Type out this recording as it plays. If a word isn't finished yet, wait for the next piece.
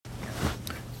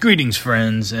Greetings,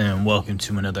 friends, and welcome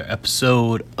to another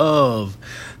episode of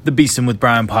the Beastin' with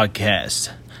Brian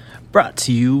podcast, brought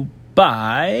to you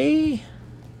by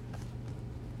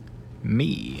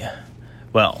me.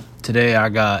 Well, today I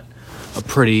got a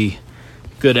pretty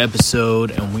good episode,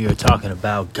 and we are talking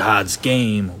about God's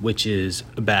game, which is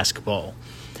basketball.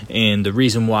 And the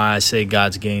reason why I say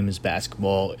God's game is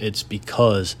basketball, it's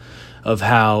because of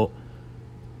how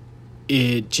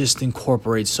it just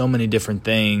incorporates so many different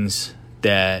things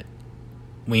that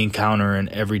we encounter in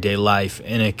everyday life,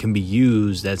 and it can be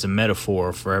used as a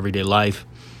metaphor for everyday life.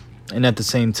 And at the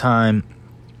same time,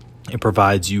 it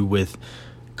provides you with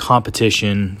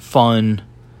competition, fun,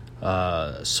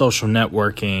 social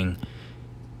networking,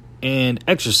 and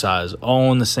exercise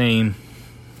all at the same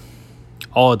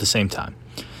time.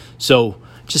 So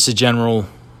just a general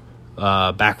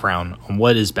background on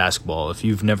what is basketball, if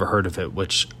you've never heard of it,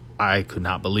 which I could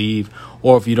not believe,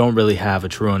 or if you don't really have a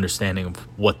true understanding of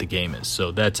what the game is. So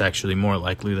that's actually more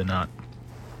likely than not,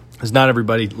 because not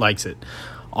everybody likes it.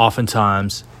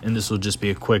 Oftentimes, and this will just be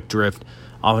a quick drift,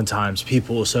 oftentimes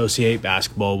people associate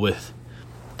basketball with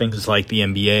things like the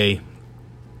NBA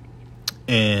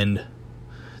and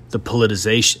the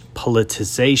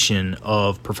politicization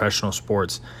of professional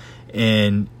sports.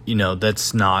 And,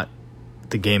 that's not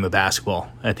the game of basketball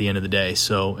at the end of the day.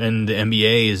 So, and the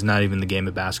NBA is not even the game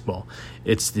of basketball.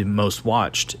 It's the most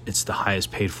watched. It's the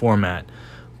highest paid format,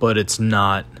 but it's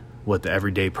not what the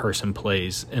everyday person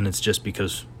plays. And it's just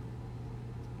because,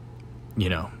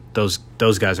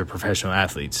 those guys are professional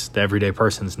athletes. The everyday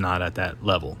person's not at that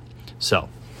level. So,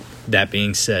 that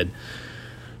being said,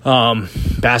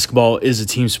 basketball is a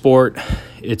team sport.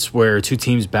 It's where two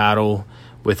teams battle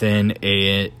within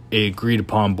a agreed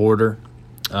upon border.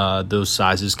 Those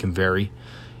sizes can vary,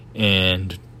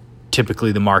 and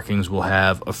typically the markings will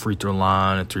have a free throw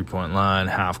line, a three-point line,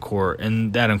 half court,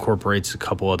 and that incorporates a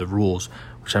couple other rules,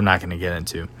 which I'm not going to get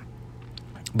into.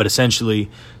 But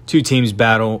essentially, two teams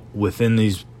battle within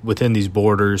these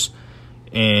borders,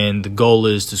 and the goal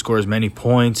is to score as many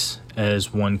points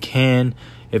as one can.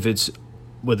 If it's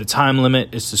with a time limit,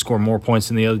 it's to score more points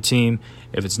than the other team.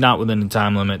 If it's not within the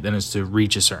time limit, then it's to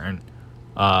reach a certain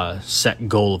set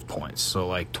goal of points, so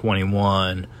like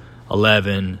 21,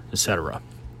 11, etc.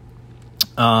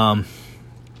 The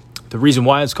reason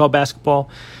why it's called basketball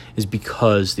is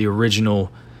because the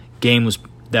original game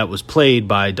that was played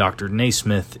by Dr.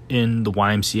 Naismith in the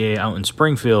YMCA out in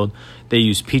Springfield. They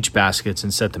used peach baskets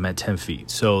and set them at 10 feet,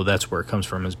 so that's where it comes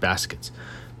from, as baskets.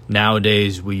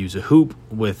 Nowadays, we use a hoop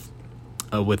with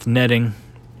netting.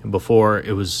 Before,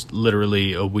 it was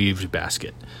literally a weaved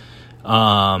basket.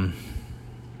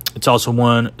 It's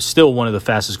also still one of the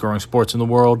fastest growing sports in the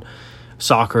world.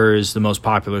 Soccer is the most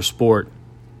popular sport,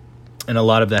 and a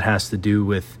lot of that has to do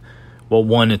with, well,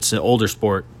 one, it's an older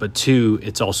sport, but two,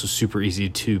 it's also super easy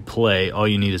to play. All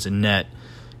you need is a net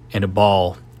and a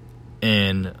ball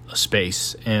and a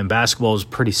space. And basketball is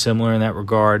pretty similar in that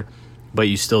regard, but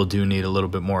you still do need a little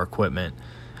bit more equipment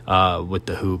with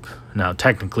the hoop. Now,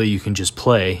 technically, you can just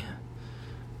play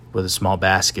with a small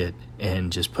basket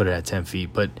and just put it at 10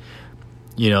 feet, but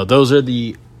those are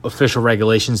the official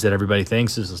regulations that everybody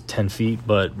thinks is 10 feet,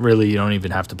 but really you don't even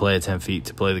have to play at 10 feet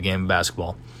to play the game of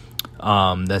basketball.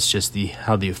 That's just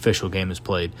how the official game is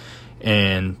played.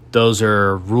 And those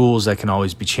are rules that can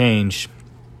always be changed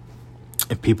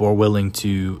if people are willing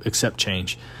to accept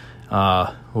change,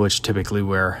 which typically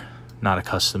we're not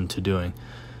accustomed to doing.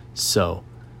 So,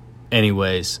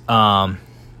 anyways,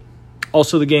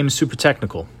 also the game is super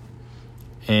technical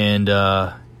and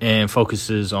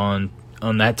focuses on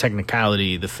that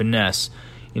technicality, the finesse,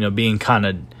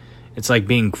 it's like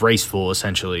being graceful,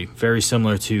 essentially. Very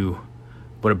similar to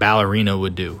what a ballerina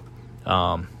would do,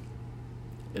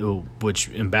 which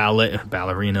in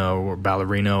ballerina or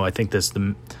ballerino, I think that's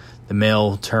the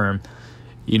male term.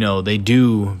 They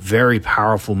do very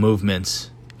powerful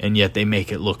movements, and yet they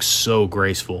make it look so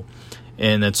graceful.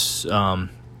 And that's a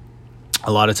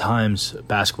lot of times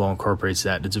basketball incorporates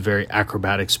that. It's a very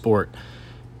acrobatic sport.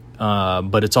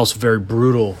 But it's also very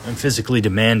brutal and physically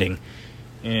demanding.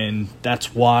 And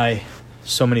that's why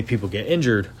so many people get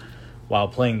injured while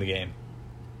playing the game.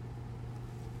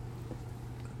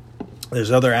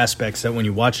 There's other aspects that when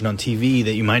you watch it on TV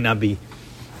that you might not be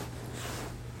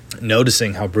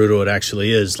noticing how brutal it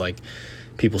actually is, like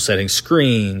people setting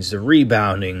screens, the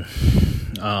rebounding,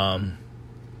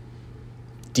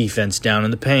 defense down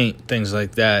in the paint, things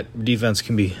like that. Defense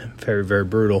can be very, very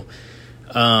brutal.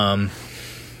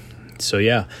 So,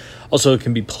 yeah. Also, it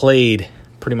can be played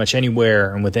pretty much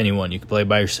anywhere and with anyone. You can play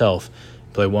by yourself,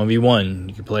 play 1v1,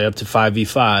 you can play up to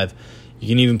 5v5. You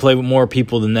can even play with more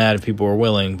people than that if people are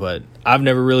willing, but I've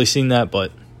never really seen that,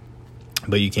 but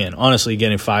but you can. Honestly,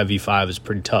 getting 5v5 is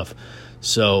pretty tough.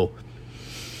 So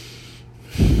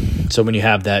when you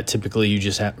have that, typically you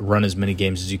just run as many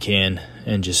games as you can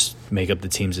and just make up the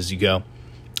teams as you go.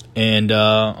 And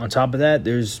on top of that,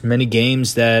 there's many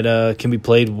games that can be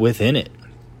played within it,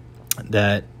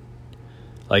 that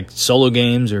like solo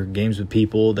games or games with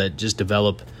people that just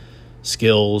develop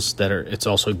skills that are. It's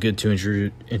also good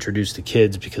to introduce to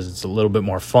kids because it's a little bit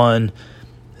more fun.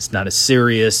 It's not as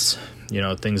serious.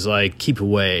 Things like keep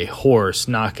away, horse,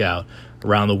 knockout,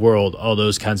 around the world, all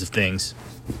those kinds of things.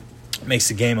 It makes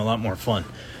the game a lot more fun.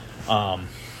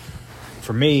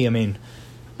 For me,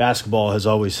 basketball has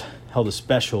always held a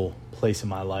special place in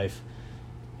my life.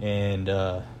 And,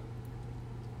 for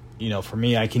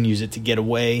me, I can use it to get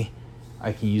away.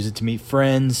 I can use it to meet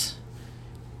friends.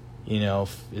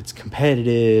 It's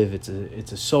competitive.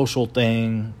 It's a social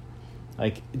thing.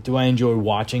 Like, do I enjoy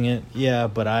watching it? Yeah,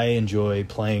 but I enjoy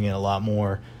playing it a lot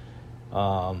more.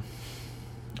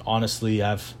 Honestly,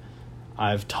 I've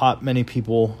taught many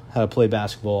people how to play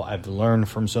basketball. I've learned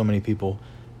from so many people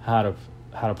how to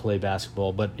play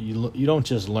basketball. But you don't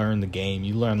just learn the game.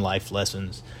 You learn life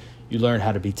lessons. You learn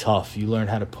how to be tough. You learn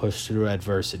how to push through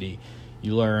adversity.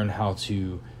 You learn how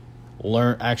to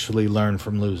actually learn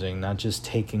from losing, not just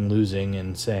taking losing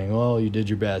and saying, "Oh, you did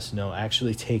your best." No,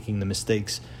 actually taking the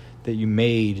mistakes that you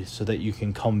made so that you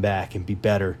can come back and be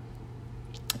better.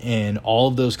 And all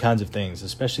of those kinds of things,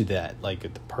 especially that, like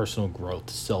the personal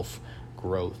growth,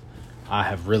 self-growth, I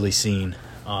have really seen.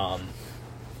 I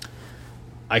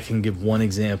can give one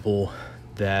example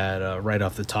that right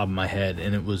off the top of my head,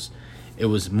 and it was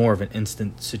more of an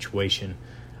instant situation.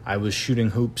 I was shooting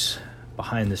hoops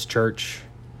behind this church.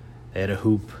 They had a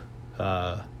hoop,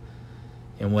 and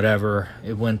whatever.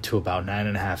 It went to about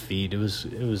 9.5 feet. It was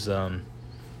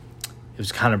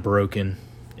kind of broken,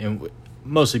 and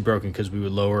mostly broken because we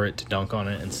would lower it to dunk on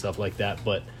it and stuff like that.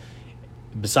 But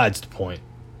besides the point.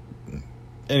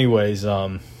 Anyways,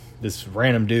 this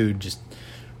random dude just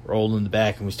rolled in the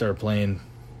back and we started playing.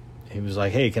 He was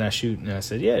like, "Hey, can I shoot?" And I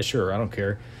said, "Yeah, sure, I don't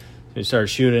care." So we started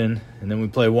shooting, and then we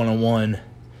played one-on-one,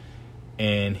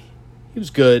 and he was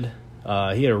good.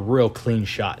 He had a real clean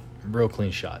shot.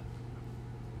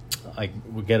 Like,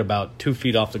 would get about 2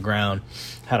 feet off the ground,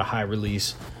 had a high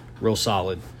release, real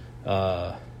solid.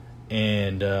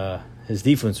 And his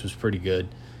defense was pretty good.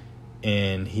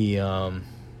 And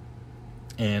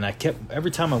and I kept,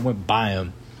 every time I went by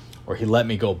him, or he let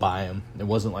me go by him, it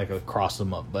wasn't like I crossed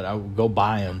him up, but I would go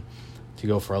by him to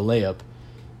go for a layup,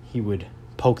 he would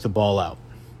poke the ball out.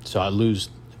 So I would lose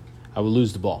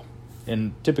the ball.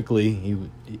 And typically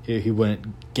he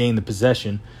wouldn't gain the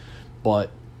possession, but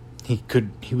he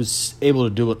was able to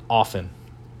do it often.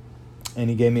 And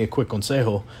he gave me a quick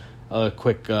consejo,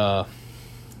 quick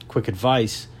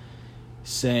advice,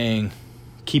 saying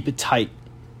keep it tight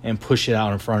and push it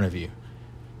out in front of you.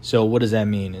 So what does that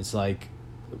mean? It's like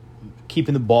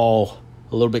keeping the ball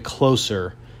a little bit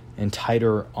closer and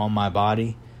tighter on my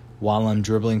body while I'm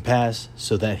dribbling past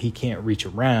so that he can't reach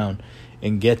around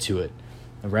and get to it,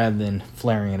 rather than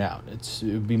flaring it out. It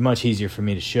would be much easier for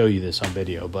me to show you this on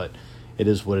video, but it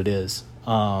is what it is.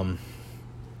 And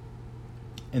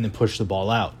then push the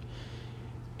ball out.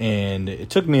 And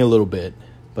it took me a little bit,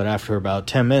 but after about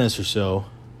 10 minutes or so,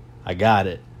 I got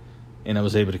it. And I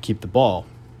was able to keep the ball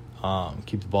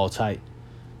tight.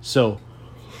 So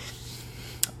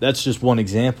that's just one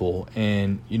example.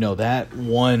 And, that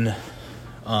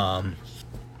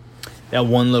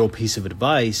one little piece of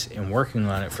advice and working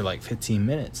on it for like 15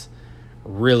 minutes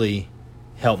really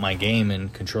helped my game in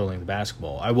controlling the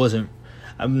basketball.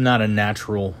 I'm not a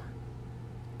natural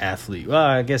athlete. Well,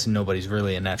 I guess nobody's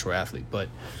really a natural athlete, but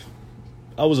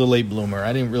I was a late bloomer.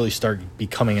 I didn't really start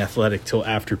becoming athletic till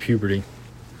after puberty.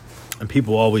 And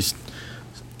people always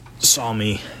saw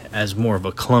me as more of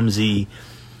a clumsy,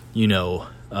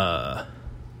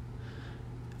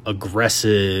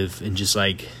 aggressive and just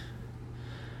like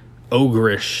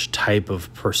ogreish type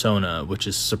of persona, which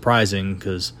is surprising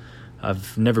because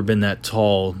I've never been that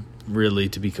tall really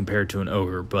to be compared to an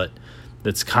ogre, but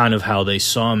that's kind of how they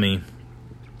saw me.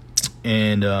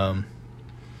 And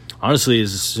honestly,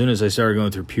 as soon as I started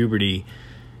going through puberty,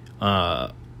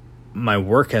 my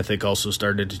work ethic also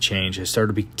started to change. I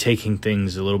started taking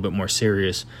things a little bit more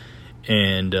serious,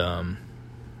 and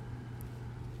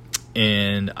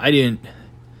I didn't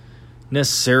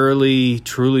necessarily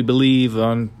truly believe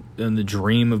in the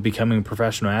dream of becoming a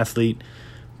professional athlete,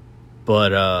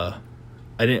 but I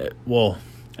didn't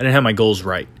have my goals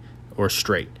right or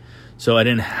straight, so I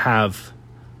didn't have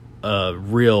a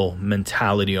real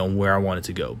mentality on where I wanted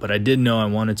to go. But I did know I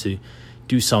wanted to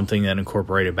do something that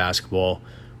incorporated basketball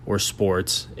or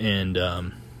sports, and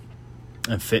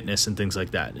and fitness and things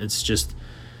like that.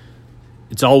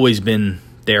 It's always been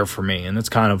there for me, and that's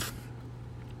kind of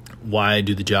why I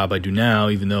do the job I do now,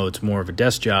 even though it's more of a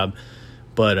desk job.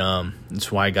 But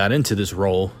it's why I got into this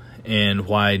role, and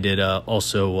why I did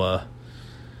also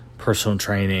personal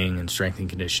training and strength and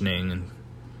conditioning. And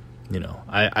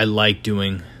I like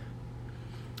doing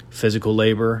physical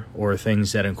labor or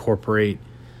things that incorporate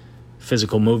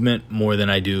physical movement more than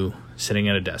I do sitting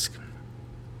at a desk.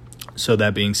 So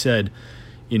that being said,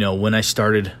 when I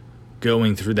started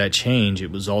going through that change,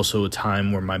 it was also a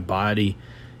time where my body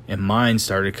and mind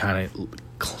started kind of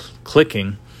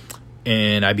clicking,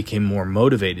 and I became more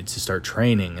motivated to start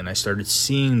training, and I started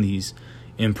seeing these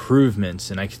improvements,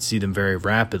 and I could see them very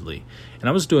rapidly. And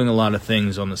I was doing a lot of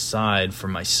things on the side for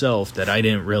myself that I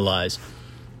didn't realize.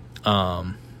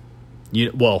 I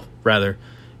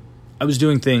was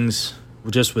doing things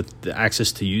just with the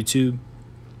access to YouTube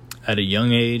at a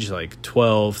young age, like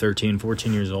 12, 13,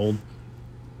 14 years old,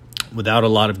 without a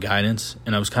lot of guidance,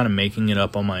 and I was kind of making it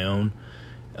up on my own,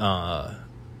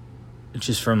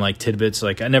 just from like tidbits.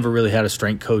 Like, I never really had a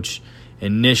strength coach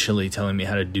initially telling me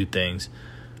how to do things.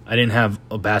 I didn't have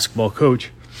a basketball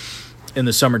coach in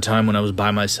the summertime when I was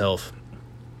by myself.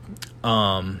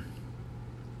 I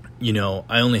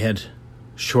only had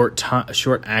short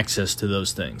access to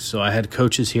those things. So I had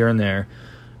coaches here and there.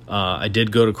 I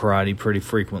did go to karate pretty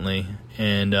frequently,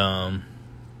 and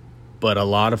but a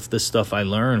lot of the stuff I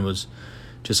learned was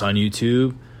just on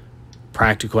YouTube,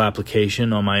 practical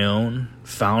application on my own,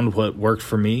 found what worked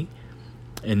for me,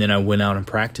 and then I went out and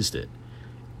practiced it.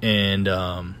 And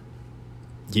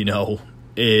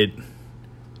it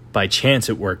by chance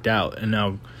it worked out. And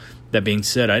now, that being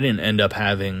said, I didn't end up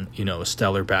having a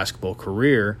stellar basketball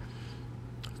career,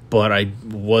 but I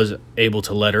was able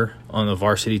to letter on the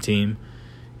varsity team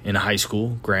in high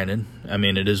school. Granted, I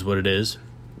mean, it is what it is.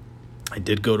 I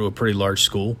did go to a pretty large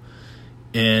school,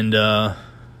 and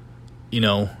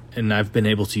and I've been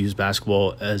able to use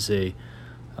basketball as a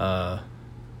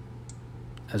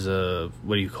as a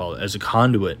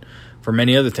conduit for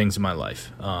many other things in my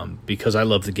life, because I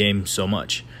love the game so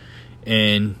much.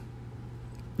 And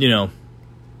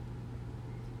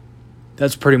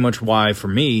that's pretty much why, for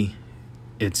me,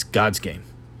 it's God's game.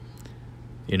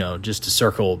 Just to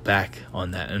circle back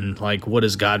on that. And like, what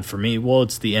is God for me? Well,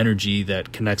 it's the energy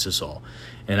that connects us all.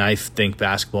 And I think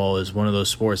basketball is one of those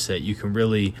sports that you can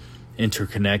really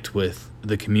interconnect with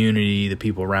the community, the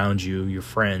people around you, your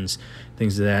friends,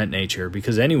 things of that nature,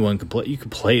 because anyone can play. You can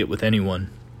play it with anyone.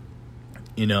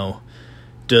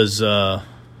 Does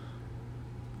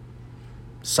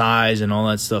size and all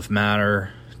that stuff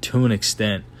matter? To an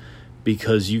extent,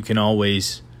 because you can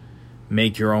always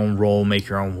make your own role, make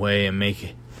your own way,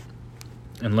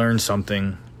 and learn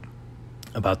something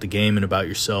about the game and about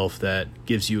yourself that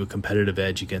gives you a competitive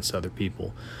edge against other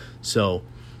people. So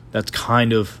that's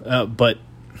kind of, but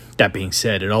that being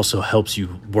said, it also helps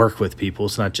you work with people.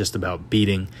 It's not just about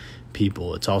beating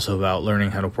people. It's also about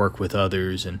learning how to work with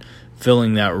others and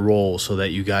filling that role so that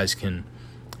you guys can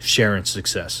share in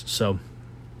success. So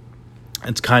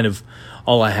it's kind of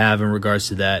all I have in regards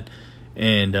to that.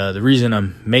 And the reason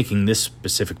I'm making this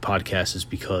specific podcast is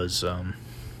because,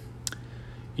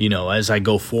 as I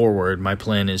go forward, my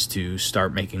plan is to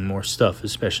start making more stuff,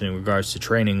 especially in regards to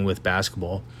training with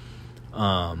basketball,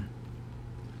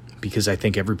 because I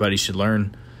think everybody should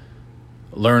learn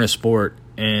a sport.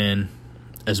 And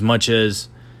as much as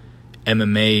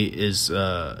MMA is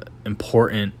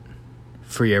important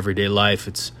for your everyday life,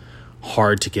 it's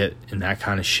hard to get in that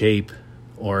kind of shape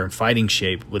or in fighting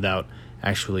shape without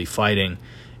actually fighting.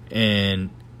 And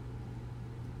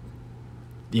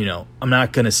I'm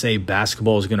not going to say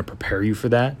basketball is going to prepare you for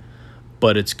that,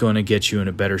 but it's going to get you in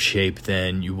a better shape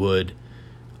than you would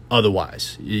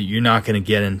otherwise. You're not going to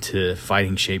get into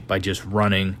fighting shape by just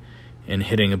running and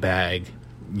hitting a bag.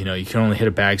 You can only hit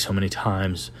a bag so many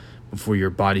times before your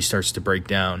body starts to break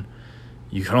down.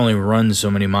 You can only run so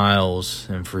many miles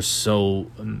and for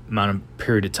so amount of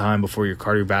period of time before your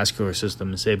cardiovascular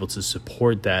system is able to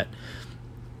support that.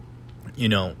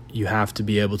 You have to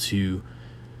be able to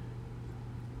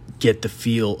get the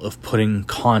feel of putting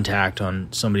contact on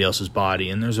somebody else's body,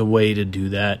 and there's a way to do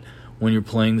that when you're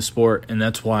playing the sport. And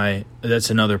that's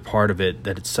another part of it,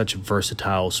 that it's such a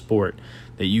versatile sport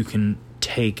that you can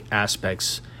take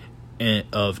aspects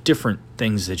of different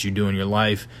things that you do in your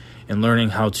life and learning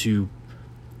how to,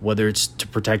 whether it's to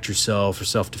protect yourself or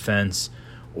self-defense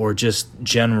or just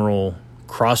general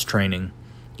cross-training.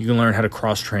 You can learn how to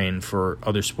cross-train for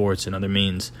other sports and other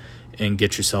means and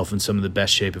get yourself in some of the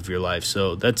best shape of your life.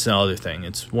 So that's the other thing.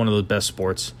 It's one of the best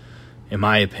sports, in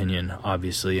my opinion.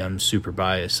 Obviously, I'm super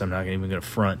biased. I'm not even going to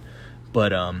front.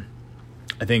 But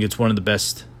I think it's one of the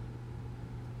best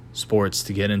sports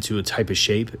to get into a type of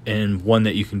shape, and one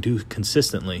that you can do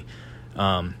consistently,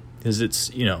 because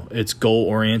it's goal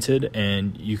oriented,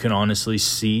 and you can honestly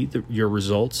see your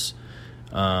results.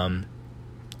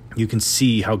 You can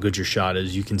see how good your shot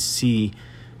is. You can see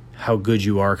how good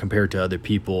you are compared to other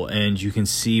people, and you can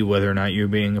see whether or not you're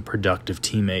being a productive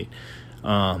teammate.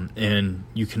 And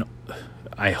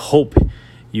I hope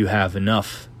you have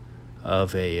enough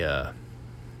of a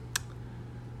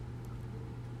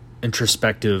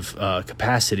introspective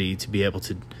capacity to be able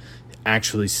to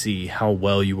actually see how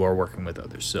well you are working with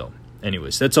others. So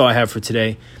anyways, that's all I have for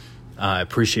today. I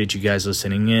appreciate you guys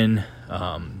listening in.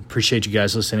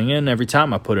 Every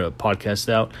time I put a podcast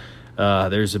out.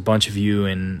 There's a bunch of you,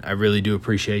 and I really do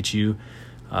appreciate you.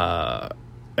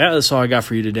 That's all I got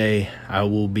for you today. I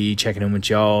will be checking in with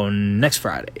y'all next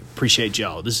Friday. Appreciate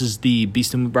y'all. This is the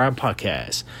Beastin' with Brian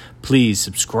podcast. Please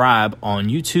subscribe on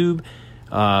YouTube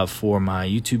for my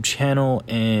YouTube channel,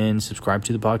 and subscribe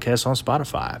to the podcast on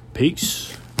Spotify.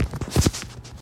 Peace.